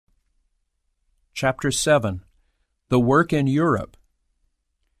Chapter 7. The Work in Europe.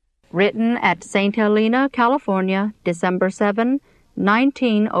 Written at St. Helena, California, December 7,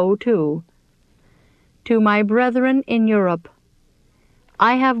 1902. To my brethren in Europe,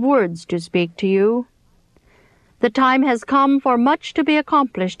 I have words to speak to you. The time has come for much to be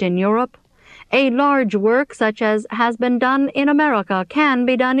accomplished in Europe. A large work such as has been done in America can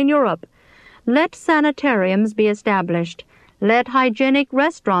be done in Europe. Let sanitariums be established. Let hygienic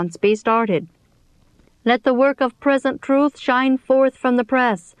restaurants be started. Let the work of present truth shine forth from the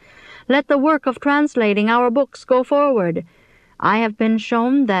press. Let the work of translating our books go forward. I have been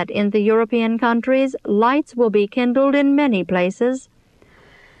shown that in the European countries lights will be kindled in many places.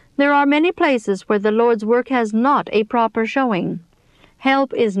 There are many places where the Lord's work has not a proper showing.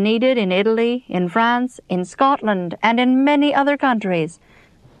 Help is needed in Italy, in France, in Scotland, and in many other countries.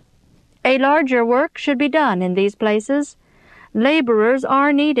 A larger work should be done in these places. Laborers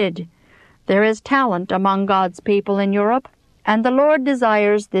are needed. There is talent among God's people in Europe, and the Lord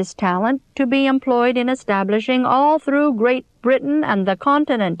desires this talent to be employed in establishing all through Great Britain and the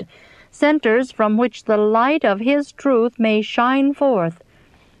continent centers from which the light of His truth may shine forth.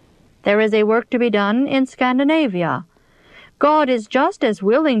 There is a work to be done in Scandinavia. God is just as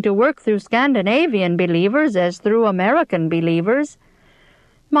willing to work through Scandinavian believers as through American believers.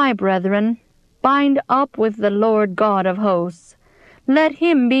 My brethren, bind up with the Lord God of hosts. Let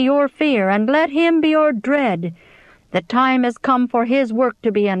Him be your fear, and let Him be your dread. The time has come for His work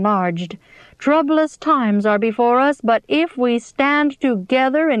to be enlarged. Troublous times are before us, but if we stand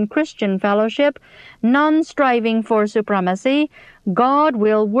together in Christian fellowship, none striving for supremacy, God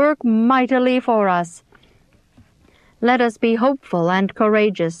will work mightily for us. Let us be hopeful and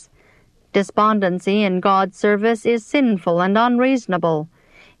courageous. Despondency in God's service is sinful and unreasonable.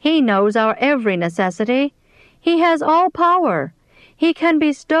 He knows our every necessity. He has all power. He can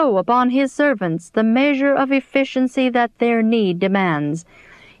bestow upon His servants the measure of efficiency that their need demands.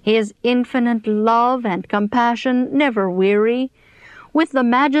 His infinite love and compassion never weary. With the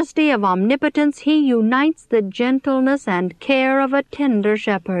majesty of omnipotence He unites the gentleness and care of a tender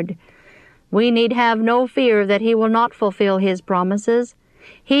shepherd. We need have no fear that He will not fulfill His promises.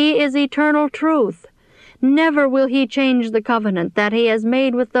 He is eternal truth. Never will He change the covenant that He has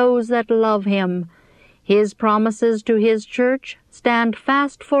made with those that love Him. His promises to His church stand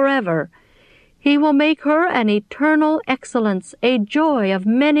fast forever. He will make her an eternal excellence, a joy of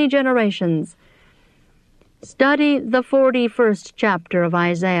many generations. Study the 41st chapter of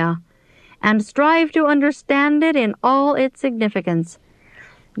Isaiah, and strive to understand it in all its significance.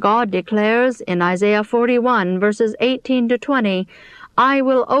 God declares in Isaiah 41, verses 18 to 20, I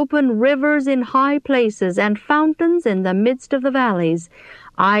will open rivers in high places and fountains in the midst of the valleys.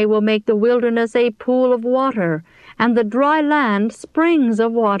 I will make the wilderness a pool of water, and the dry land springs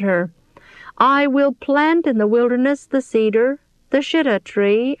of water. I will plant in the wilderness the cedar, the shittim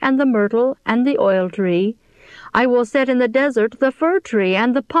tree, and the myrtle, and the oil tree. I will set in the desert the fir tree,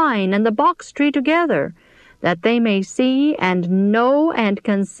 and the pine, and the box tree together, that they may see and know and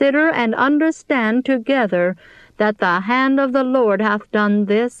consider and understand together that the hand of the Lord hath done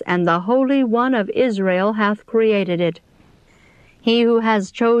this, and the Holy One of Israel hath created it. He who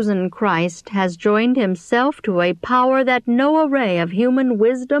has chosen Christ has joined himself to a power that no array of human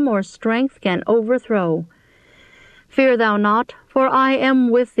wisdom or strength can overthrow. Fear thou not, for I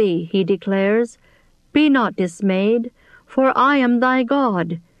am with thee, he declares. Be not dismayed, for I am thy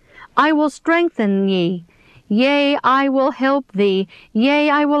God. I will strengthen thee. Yea, I will help thee.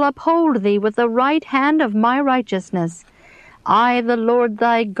 Yea, I will uphold thee with the right hand of my righteousness. I, the Lord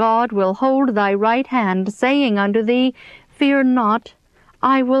thy God, will hold thy right hand, saying unto thee, Fear not,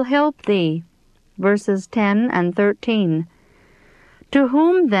 I will help thee. Verses 10 and 13. To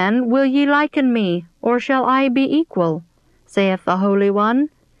whom then will ye liken me, or shall I be equal? Saith the Holy One.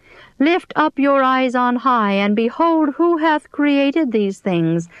 Lift up your eyes on high, and behold who hath created these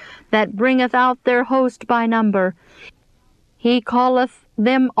things, that bringeth out their host by number. He calleth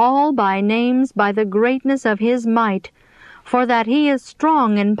them all by names by the greatness of His might, for that He is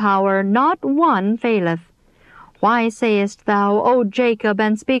strong in power, not one faileth. Why sayest thou, O Jacob,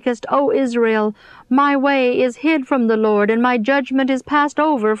 and speakest, O Israel, My way is hid from the Lord, and my judgment is passed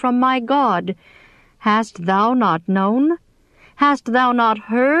over from my God? Hast thou not known? Hast thou not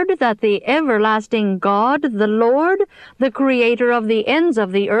heard that the everlasting God, the Lord, the Creator of the ends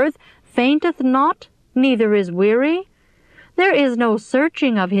of the earth, fainteth not, neither is weary? There is no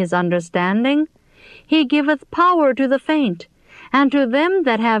searching of His understanding. He giveth power to the faint, and to them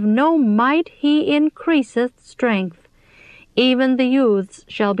that have no might He increaseth strength. Even the youths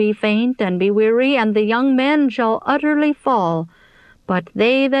shall be faint and be weary, and the young men shall utterly fall. But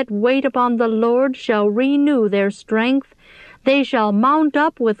they that wait upon the Lord shall renew their strength. They shall mount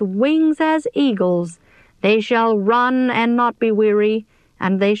up with wings as eagles. They shall run and not be weary,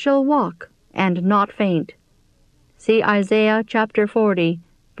 and they shall walk and not faint. See Isaiah chapter 40,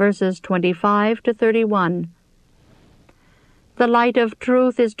 verses 25 to 31. The light of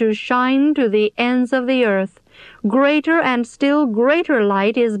truth is to shine to the ends of the earth. Greater and still greater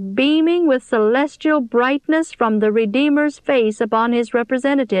light is beaming with celestial brightness from the Redeemer's face upon his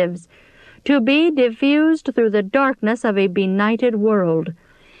representatives, to be diffused through the darkness of a benighted world.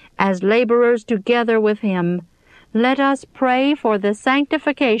 As laborers together with him, let us pray for the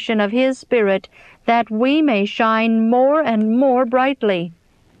sanctification of his Spirit, that we may shine more and more brightly.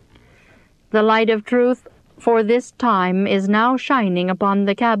 The light of truth for this time is now shining upon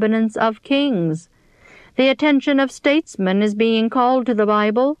the cabinets of kings. The attention of statesmen is being called to the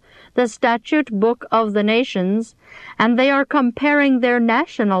Bible, the statute book of the nations, and they are comparing their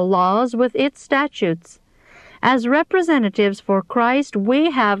national laws with its statutes. As representatives for Christ,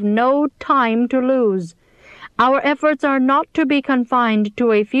 we have no time to lose. Our efforts are not to be confined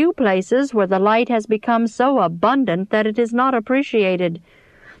to a few places where the light has become so abundant that it is not appreciated.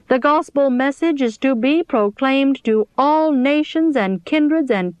 The gospel message is to be proclaimed to all nations and kindreds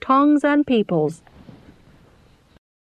and tongues and peoples.